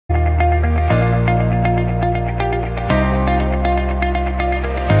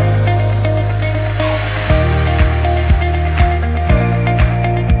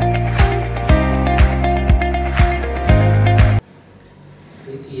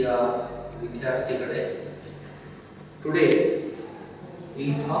ಪ್ರೀತಿಯ ವಿದ್ಯಾರ್ಥಿಗಳೇ, today we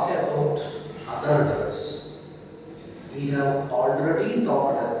talk about other drugs. We have already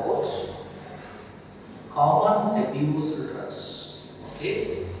talked about common abuse drugs. Okay,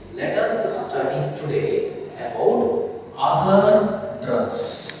 let us study today about other drugs.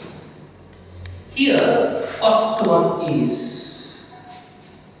 Here, first one is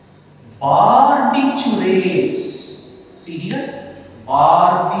barbiturates. See here,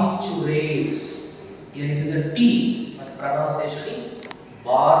 barbiturates. Here it is a T, but pronunciation is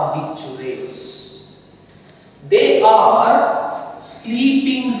barbiturates. They are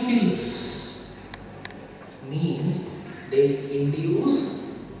sleeping pills. Means they induce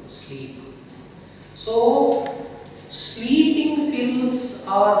sleep. So sleeping pills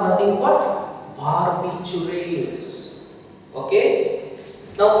are nothing but barbiturates. Okay.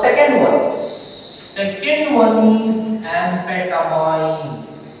 Now second one is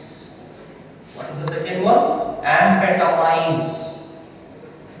amphetamines. What is the second one? Amphetamines.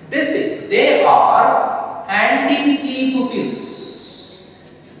 They are anti-sleep pills.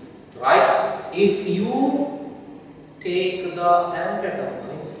 Right? If you take the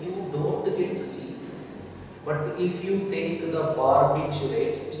amphetamines, you don't get the sleep. But if you take the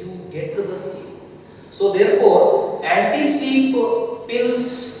barbiturates, you get the sleep. So therefore, anti-sleep pills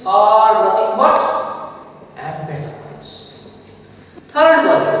are nothing but amphetamines.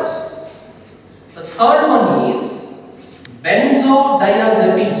 The third one is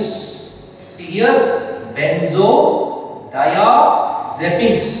benzodiazepines. See here,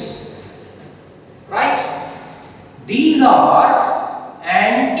 benzodiazepines. Right? These are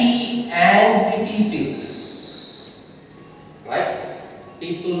anti-anxiety pills. Right?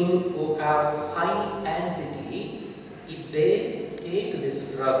 People who have high anxiety, if they take this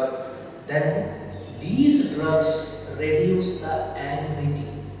drug, then these drugs reduce the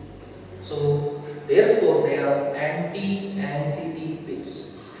anxiety. So therefore they are anti-anxiety pills.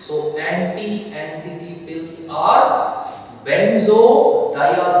 So anti-anxiety pills are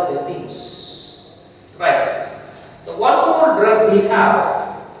benzodiazepines. Right. The one more drug we have,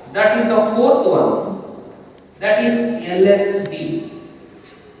 that is the fourth one, that is LSD.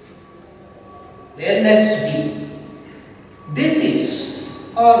 This is,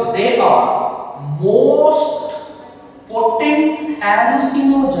 or they are most potent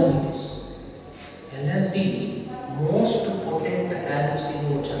hallucinogens. LSD, most potent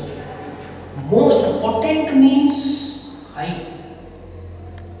hallucinogen. Most potent means high.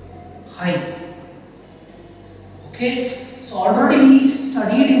 Okay, so already we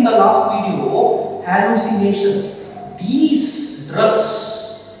studied in the last video hallucination. These drugs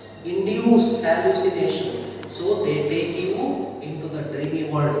induce hallucination, so they take you into the dreamy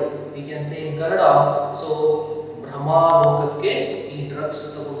world. We can say in Kannada, so Brahma Lokakke ee drugs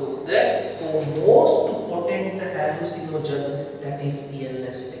tagondu hogutte. So most potent hallucinogen, that is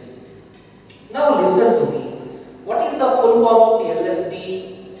LSD. Now listen to me. What is the full form of LSD?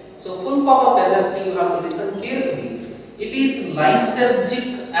 So full form of LSD, you have to listen carefully. It is lysergic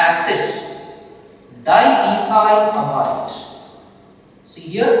acid diethylamide. See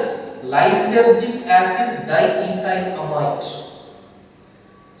here, lysergic acid diethylamide.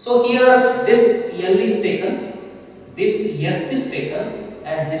 So here this L is taken, this S is taken,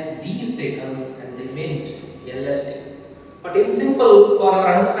 and this D is taken, and they made it LSD. But in simple, for your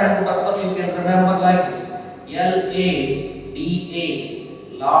understanding purpose, you can remember like this: LADA,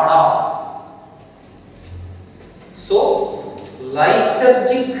 LADA. So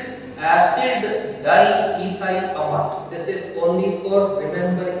lysergic acid diethylamide. This is only for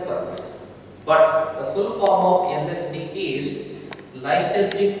remembering purpose. But the full form of LSD is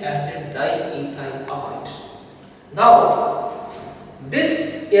lysergic acid diethylamide. Now, this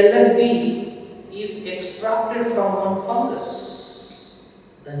LSD is extracted from one fungus.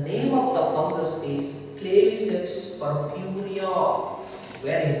 The name of the fungus is Claviceps purpurea.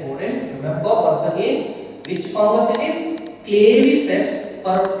 Very important. Remember once again, which fungus it is? Claviceps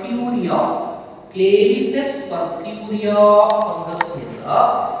purpurea. Claviceps purpurea fungus ಇಂದ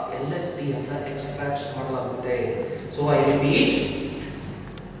LSD ಅನ್ನು extraction ಮಾಡಲಾಗುತ್ತೆ. So I repeat,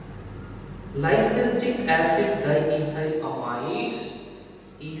 lysergic acid diethylamide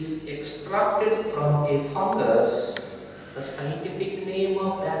is extracted from a fungus. The scientific name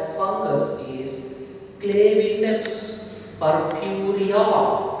of that fungus is Claviceps purpurea.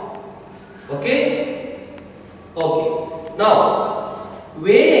 Okay? Okay. Now,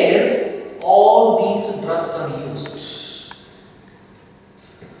 where all these drugs are used?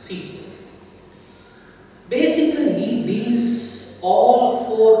 See, basically these all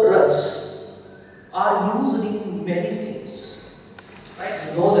four drugs are used in medicines. right?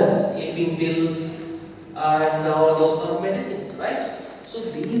 You know that sleeping pills and all those are medicines, right? So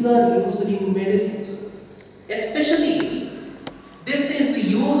these are used in medicines. Especially this is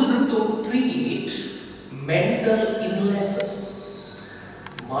used to treat mental illnesses.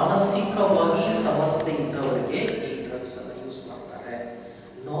 ಮಾನಸಿಕವಾಗಿ ಸಮಸ್ಯೆ ಇದ್ದವರಿಗೆ ಈ drugs ಅನ್ನು use ಮಾಡ್ತಾರೆ.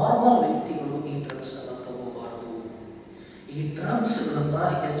 Normal ವ್ಯಕ್ತಿಗಳು ಈ drugs ಅನ್ನು ತಗೋಬಾರದು. ಈ ಡ್ರಗ್ಸ್ ಗಳನ್ನ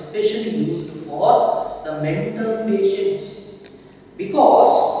especially used for the mental patients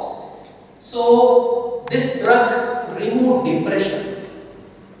because so this drug remove depression.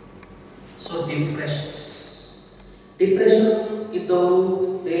 So depression iddavu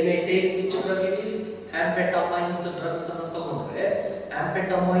they may take which drug it is amphetamines drugs ಅನ್ನು ತಗೊಂಡ್ರೆ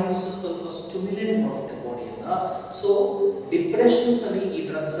amphetamines ಸ್ವಲ್ಪ ಸ್ಟಿಮ್ಯುಲೇಟ್ ಮಾಡುತ್ತೆ ಬಾಡಿಯನ್ನ. ಸೊ ಡಿಪ್ರೆಷನ್ಸ್ ಅಲ್ಲಿ ಈ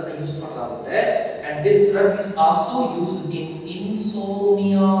ಡ್ರಗ್ಸ್ ಅನ್ನು ಯೂಸ್ ಮಾಡಲಾಗುತ್ತೆ. and this drug is also used in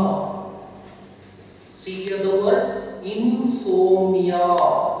insomnia. See here the word insomnia.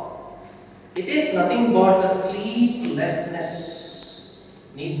 It is nothing but the sleeplessness.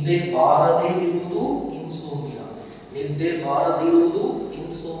 ನಿದ್ದೆ ಬಾರದೆ ಇರುವುದು insomnia. ನಿದ್ದೆ ಬಾರದೆ ಇರುವುದು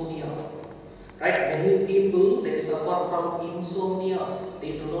insomnia. Right? Many people they suffer from insomnia.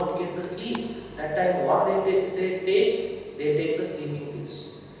 They do not get the sleep. That time what they take the sleeping pills.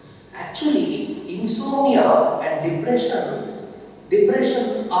 Actually, insomnia and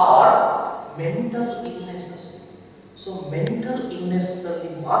depressions are mental illnesses. So mental illness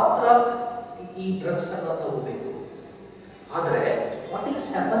ನಲ್ಲಿ ಮಾತ್ರ ಈ drugs ಅನ್ನು ತಗೋಬೇಕು. ಆದರೆ what is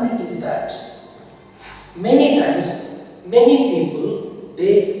happening is that many times many people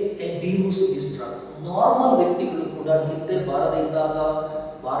they abuse this drug. Normal ವ್ಯಕ್ತಿಗಳು ಕೂಡ ನಿದ್ದೆ ಬಾರದೆ ಇದ್ದಾಗ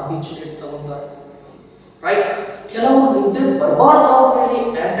ಬಾರ್ಬಿಚುರೇಟ್ಸ್ ತಗೊಳ್ತಾರೆ, ರೈಟ್? ಕೆಲವರು ನಿದ್ದೆ ಬರಬಾರದು ಅಂತ ಹೇಳಿ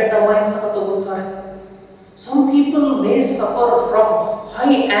ಆಂಫೆಟಮೈನ್ಸ್ ಅನ್ನು ತಗೊಳ್ತಾರೆ. Some people may suffer from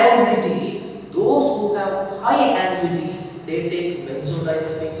high anxiety. Those who have high anxiety they take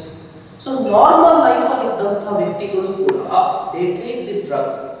benzodiazepines. So normal life ಅಲ್ಲಿ ಇದ್ದಂತ ವ್ಯಕ್ತಿಗಳು ಕೂಡ they take this drug,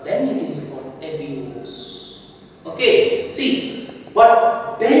 then it is called abuse. Okay, see, but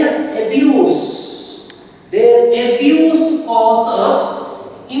their abuse causes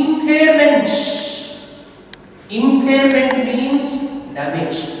impairment. Impairment means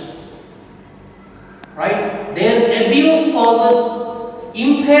damage, right? Their abuse causes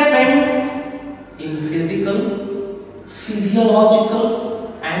impairment in physical, physiological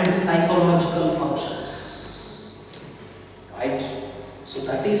and psychological functions, right? So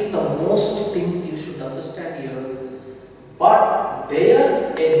that is the most things you should understand here. But their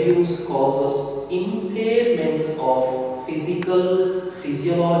abuse causes impairments of physical,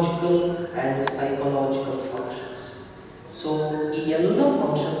 physiological and psychological functions. So ee ella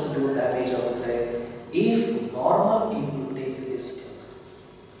functions do damage agutte if normal people take this drug.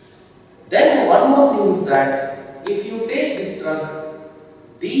 Then one more thing is that if you take this drug,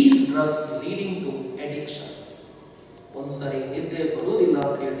 these drugs leading to addiction. ಒಂದ್ಸರಿ ನಿದ್ದೆ ಬರುವುದಿಲ್ಲ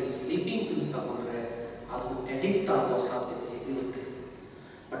ಅಂತ ಹೇಳಿ sleeping pills ತಗೊಂಡ್ರೆ ಅದು addict ಆಗೋ ಸಾಧ್ಯತೆ ಇರುತ್ತೆ.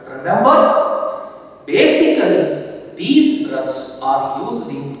 But remember, basically these drugs are used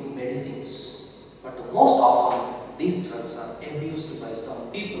in medicines, but most often these drugs are abused by some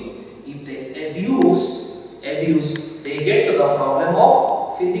people. If they abuse, they get to the problem of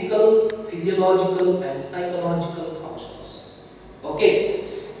physical, physiological and psychological functions. Okay,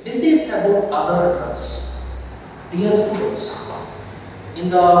 this is about other drugs. Dear students, in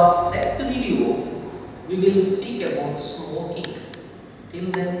the next video we will speak about smoking. Till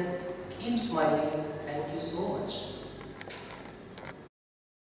then, keep smiling. Thank you so much.